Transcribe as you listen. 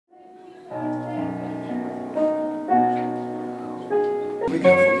By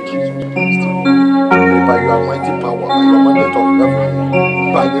your mighty power, by your mandate of heaven,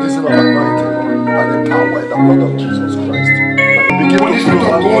 by the reason of anointing, by the power and the blood of Jesus Christ. Holy Spirit of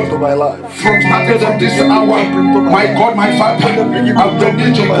God, from starting from this hour, my God, my Father, I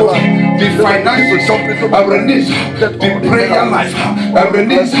release the finances, I release the prayer life, I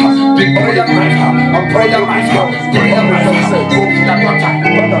release the prayer life, prayer life.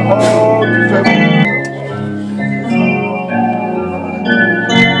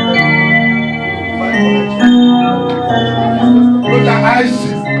 Close your eyes.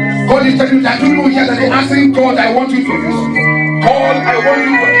 God is telling me that you know here that they're asking God, I want you to use me. God, I want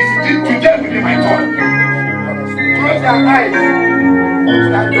you to visit today will be my turn. Close your eyes.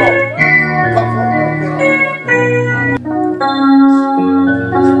 Stand up.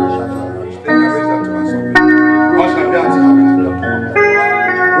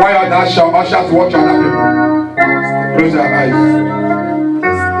 Why are the ushers watching other people? Close your eyes.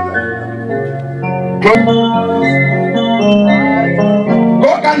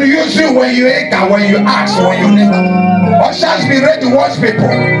 God can use you when you enter, when you ask, when you need. Ushers be ready to watch people.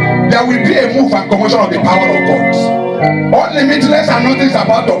 There will be a move and commotion of the power of God. All limitless and nothing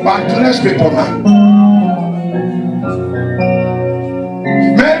about to bless people now.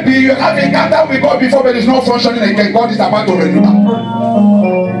 Maybe you have encountered with God before, but it's not functioning again. God is about to renew that.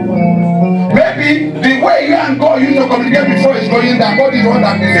 Maybe the way you and God used to communicate before is going down. God is the one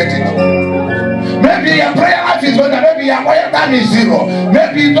that created it. Maybe your prayer life is going down. Maybe your quiet time is zero.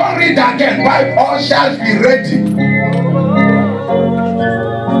 Maybe you don't read again. Bible, all shall be ready.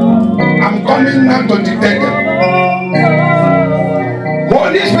 I'm coming now to detect them.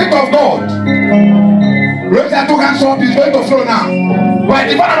 Holy Spirit of God, raise your two hands up. Is going to flow now. By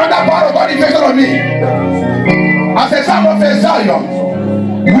divine another power of God invested on me. As a son of a Zion,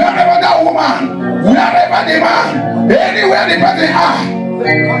 wherever that woman, wherever the man, anywhere the person are,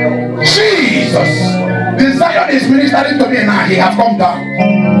 Jesus, the Zion is ministering to me now. He has come down.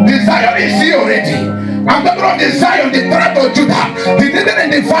 The Zion is here already. I'm talking about the Zion, the tribe of Judah. The leader in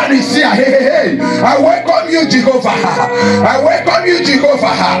the valley is here. Hey, hey, hey. I welcome you, Jehovah. I welcome you,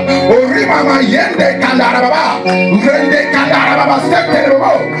 Jehovah. Orima yende kandarababa. Rende kandarababa.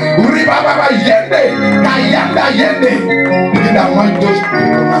 September. Uriba baba yende. Kayanda yende. Begin to anoint those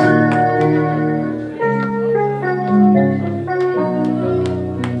people now.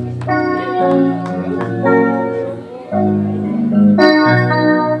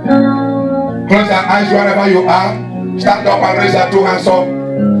 Close your eyes wherever you are. Stand up and raise your two hands up.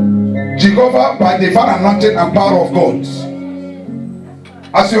 Jehovah, by the divine anointing and power of God.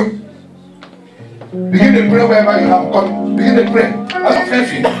 As you begin to pray wherever you have come, begin to pray. As of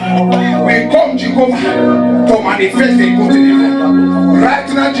everything, we come, Jehovah, to manifest the good in you. Right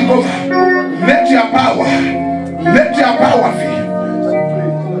now, Jehovah, let your power feel.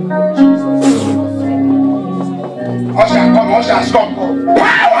 Usher, come, ushers, come.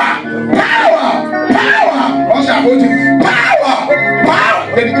 Power! Usher, hold it. Power!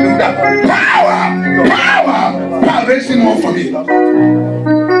 Let it do that. Power! Raise him up for me.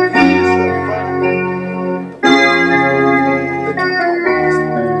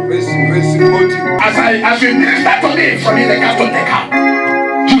 Raise him, hold him. As you minister to me, from me, the gas to take out.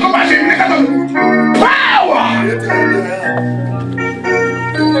 You come as you minister to me. Power!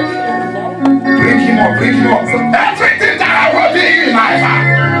 Bring him up. Everything that I want in life,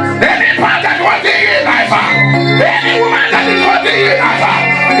 any part that I want in life, any woman that is wanting in life,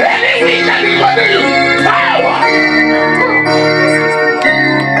 any week that is wanting you, power!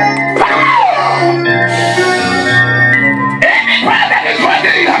 Any part that is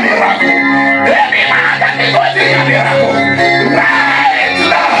wanting a miracle, any man that is wanting a miracle, right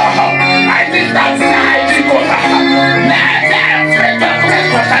now, I think that's night to go now. Let every darkness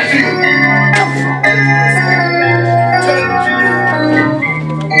possess you.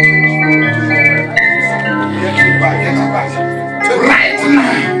 Right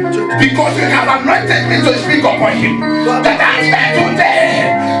now, because you have anointed me to speak upon him, that after today,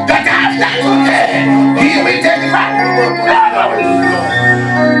 he will take back.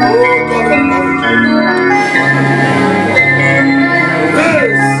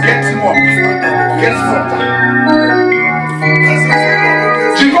 Get him up.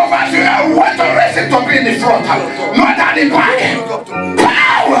 Jehovah, you want to raise it to be in the front, not at the back.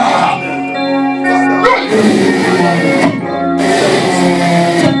 Power! Good.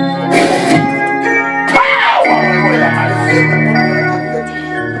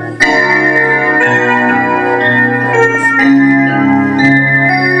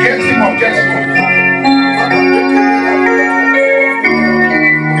 Get him up.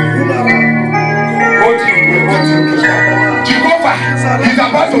 Hold him. Jehovah is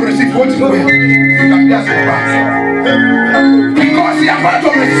about to receive what you will. You can be as because he is about to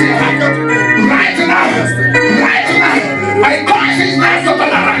receive right now. Right now. I cause his life to turn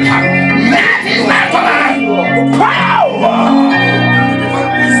around. Let his life turn around. Power.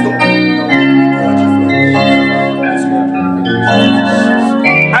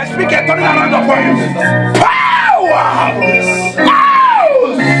 I speak a turning around upon you. Power.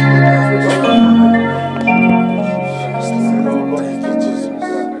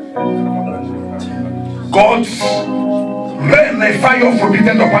 God's rain may fire of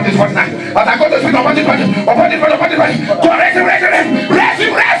forbidden upon this one night. As I go to speak upon this body, upon this body, upon this body. God, raise him, raise him, raise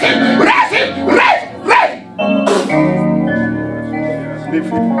him, raise him, raise him, raise, raise. Lift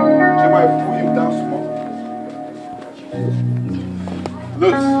him. Somebody pull him down small.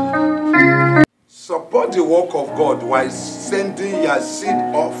 Look. Support the work of God while sending your seed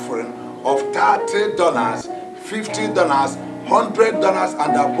offering of $30, $50, $100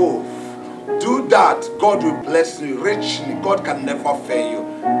 and above. Do that, God will bless you richly. God can never fail you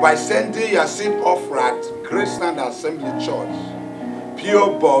by sending your seed offering at Graceland Assembly Church,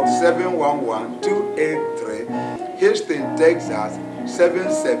 P.O. Box 711-283, Houston, Texas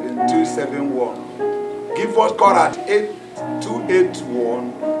 77271. Give us call at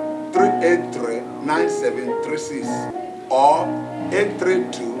 8281-383-9736 or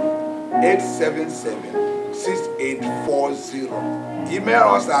 832-877-6840. Email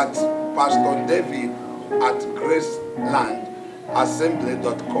us at Pastor David at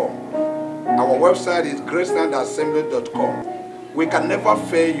GracelandAssembly.com. Our website is GracelandAssembly.com. We can never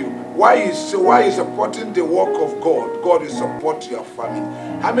fail you. Why is supporting the work of God? God will support your family.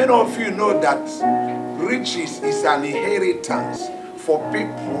 How many of you know that riches is an inheritance for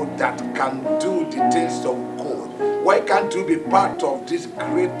people that can do the things of God? Why can't you be part of this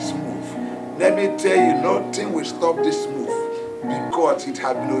great move? Let me tell you, nothing will stop this move. Because it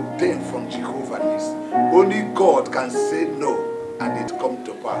has been ordained from Jehovah. Only God can say no and it come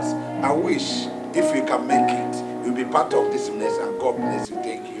to pass. I wish if you can make it, you'll be part of this mess and God bless you.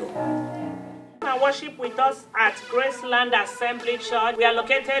 Thank you. And worship with us at Graceland Assembly Church. We are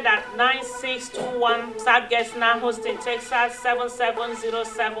located at 9621 South Gessner, Houston, Texas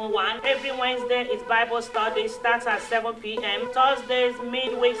 77071. Every Wednesday is Bible study, starts at 7 p.m. Thursdays,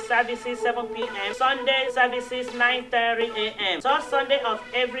 midweek services 7 p.m. Sunday services 9:30 a.m. Third Sunday of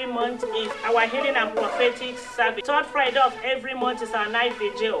every month is our healing and prophetic service. Third Friday of every month is our night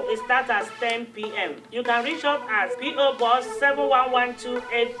vigil. It starts at 10 p.m. You can reach us at P.O. Box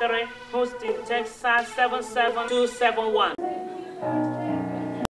 711-283 Houston, Texas 77271.